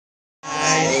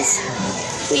guys.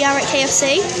 We are at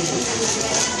KFC.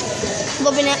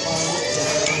 Loving it.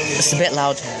 It's a bit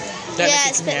loud here. Yeah,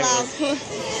 it's a bit loud.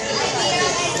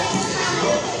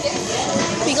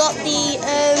 We got the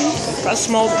that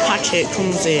small packet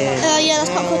comes in. yeah, that's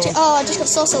quite good. Oh, I just got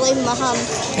sauce all over my hand.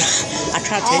 I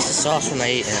tried to taste the sauce when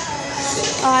I eat it.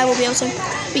 Oh, I will be able to.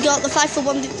 We got the 5 for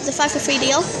 1, the 5 for 3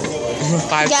 deal.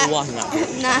 5 for 1 now.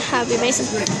 Nah, that'd be amazing.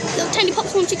 Little tiny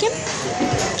popcorn chicken.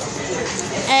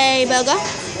 A burger.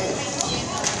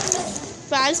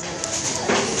 Fries.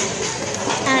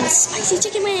 And a spicy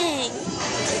chicken wing.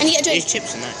 And you get a drink. These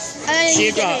chips are nice. So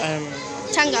you got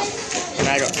Tango. And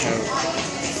I got Coke.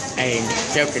 And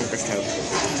Joe drinks Coke.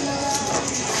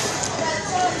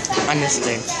 And this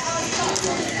thing.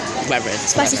 Whatever it is.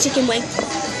 Spicy chicken wing.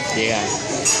 Yeah.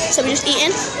 So we're just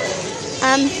eating.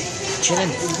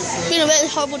 Chilling. It's been a really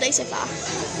horrible day so far.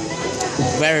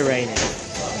 Very rainy.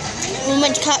 We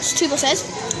went to catch 2 buses.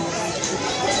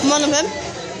 One of them.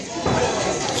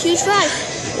 Huge fry.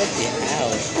 What the hell?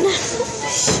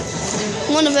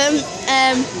 One of them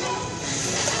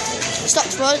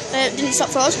stopped for us, didn't stop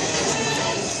for us.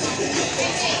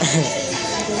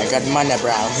 I got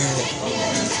monobrow.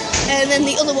 And then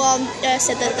the other one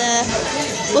said that the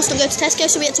bus don't go to Tesco,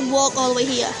 so we had to walk all the way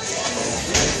here.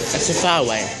 That's a far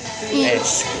away.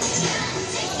 Ish.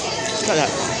 It's not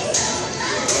that.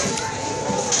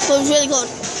 But it was really good.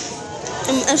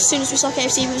 And as soon as we saw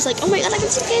KFC, we was like, oh my god, I can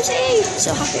see KFC!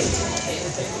 So happy.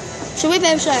 So we're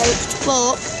both soaked,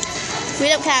 but we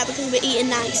don't care because we're eating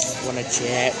nice. Want a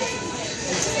chip?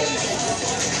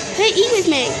 Hey, eat with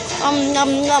me. Nom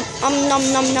nom nom nom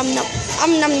nom nom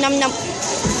nom nom nom nom.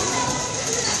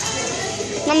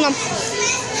 Nom nom.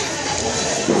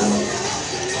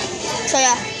 So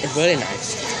yeah. It's really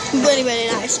nice. Really, really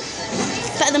nice.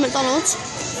 Better than McDonald's.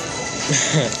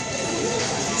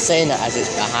 Saying that as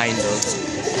it's behind us.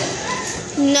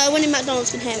 No one in McDonald's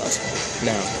can hear us.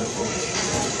 No.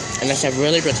 Unless they're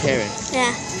really good hearing.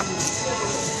 Yeah.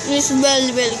 And it's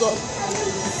really, really good.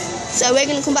 So we're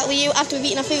going to come back with you after we've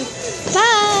eaten our food.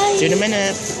 Bye! See you in a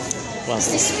minute. Well,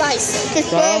 It's spicy. It's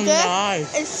so burger.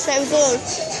 nice. It's so good.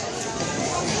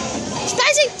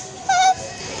 Spicy! Ah.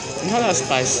 Not that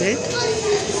spicy.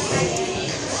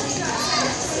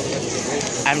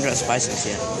 I haven't got spices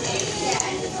yet.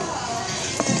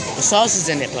 The sauce is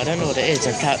in it, but I don't know what it is.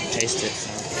 I can't taste it. So.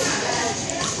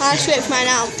 I'll show it for mine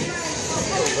now.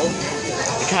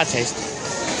 I can't taste it.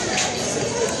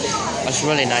 That's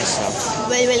really nice though.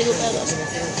 Really, really good burgers.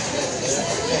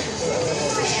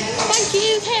 Thank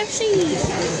you, KFC.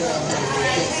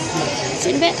 See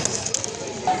you in a bit.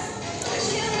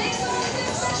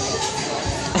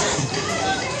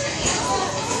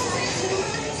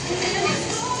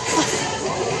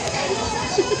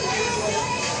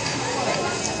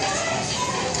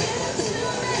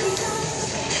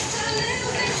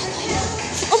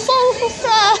 I'm falling off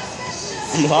there.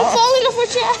 I'm What? falling off my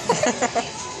chair.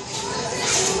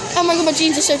 Oh my god, my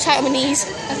jeans are so tight on my knees.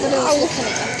 I'll look at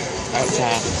it.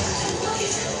 Okay.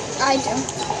 I don't.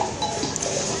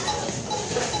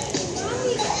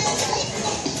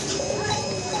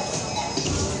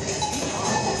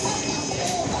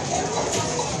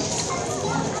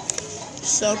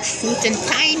 So cute and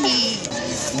tiny.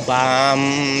 Bum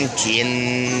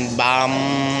chin, bum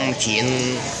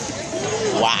chin.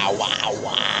 Wow, wow,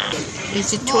 wow.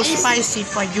 Is it too spicy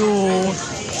for you?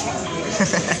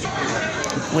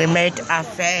 We made a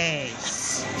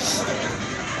face.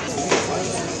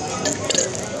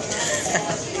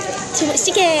 Too much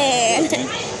chicken.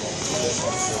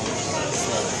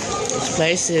 This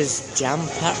place is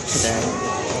jam-packed today.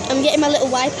 I'm getting my little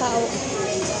wipe out.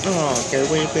 Oh, go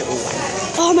away a bit of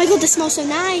white. Oh my god, this smells so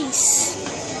nice.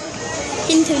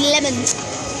 Hint of lemon.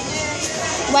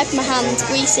 Wipe my hands,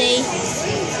 greasy.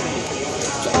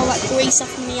 Get all that grease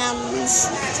off my hands.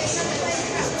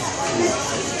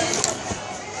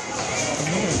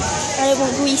 I don't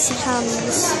want greasy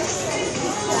hands.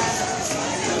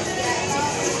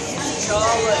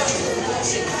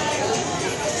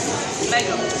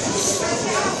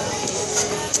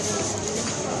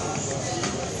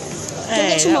 Hey,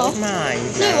 get some that more? was mine.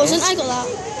 No, it wasn't. I got that.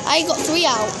 I got 3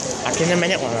 out. Back in a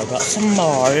minute when I've got some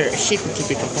more. She can keep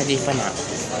it ready for now.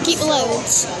 Keep the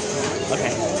loads.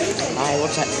 Okay. Bye,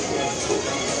 what's that?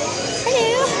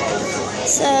 Hello.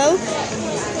 So,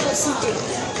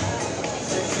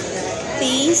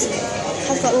 these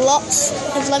have got lots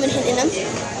of lemon hint in them.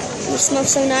 They smell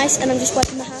so nice, and I'm just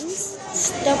wiping my hands.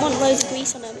 Just don't want loads of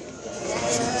grease on them.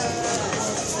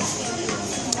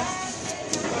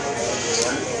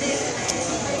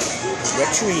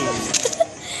 Retrieve.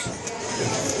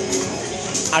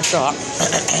 I got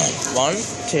 1,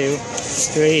 2,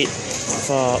 3,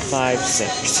 4, 5,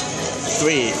 6.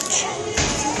 3 each.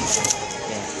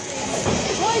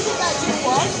 What is it that you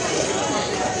want?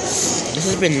 This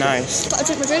has been nice. Got to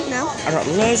drink my drink now. I got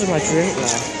loads of my drink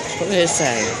left. What did it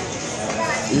say?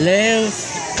 Live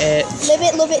it. Live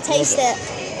it, love it, taste it.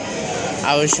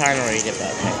 I was trying to read it,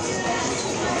 but okay.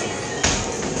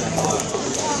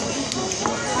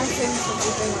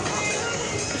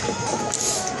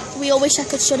 We all wish I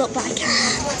could shut up, but I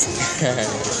can't.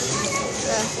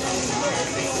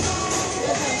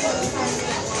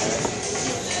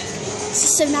 This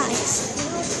is so nice.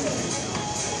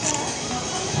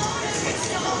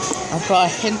 I've got a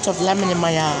hint of lemon in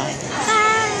my eye.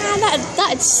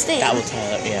 That'd sting. That would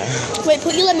hurt, yeah. Wait,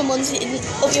 put your lemon ones up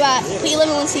your eye. Put your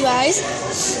lemon ones to your eyes.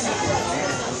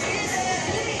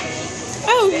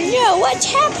 Oh no, what's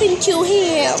happened to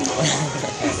him?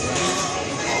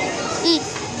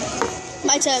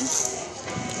 My turn.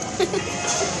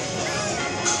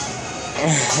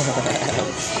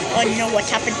 Oh no, what's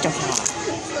happened to her?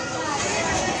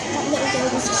 That little girl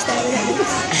was just staring at me.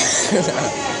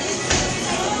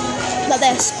 Like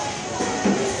this.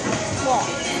 What?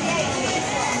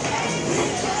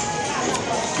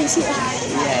 Can you see that?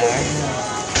 Yeah.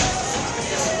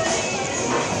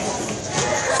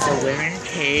 So we're in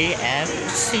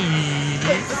KFC.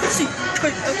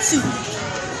 KFC.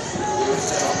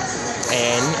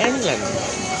 In England.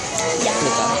 Yeah.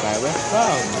 That's where we're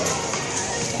from.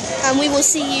 And we will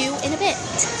see you in a bit.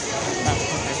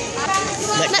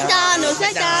 McDonald's,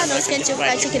 Kentucky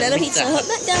Fried Chicken and a Pizza Hut.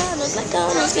 McDonald's,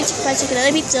 Kentucky Fried Chicken and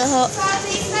a Pizza Hut.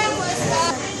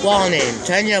 Warning,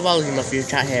 turn your volume off, you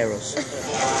chat heroes.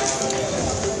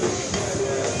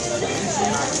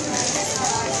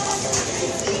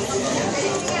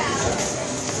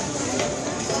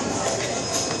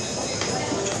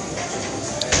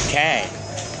 Okay.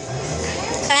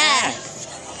 F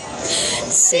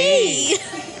C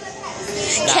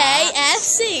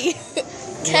KFC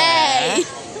K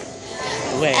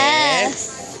With F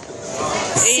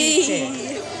C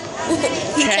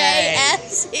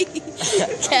KFC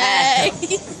K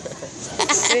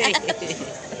C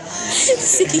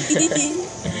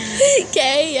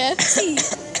KFC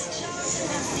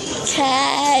K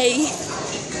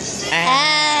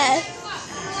F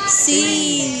C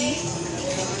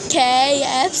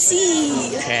KFC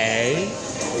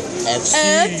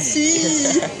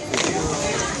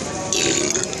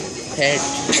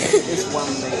KFC.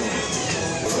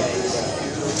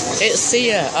 It's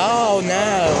Sia. Oh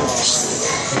no.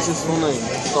 It's just funny.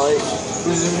 Like, we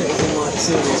was in like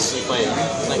seriously playing,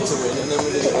 like to win, and then we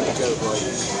did like a joke like.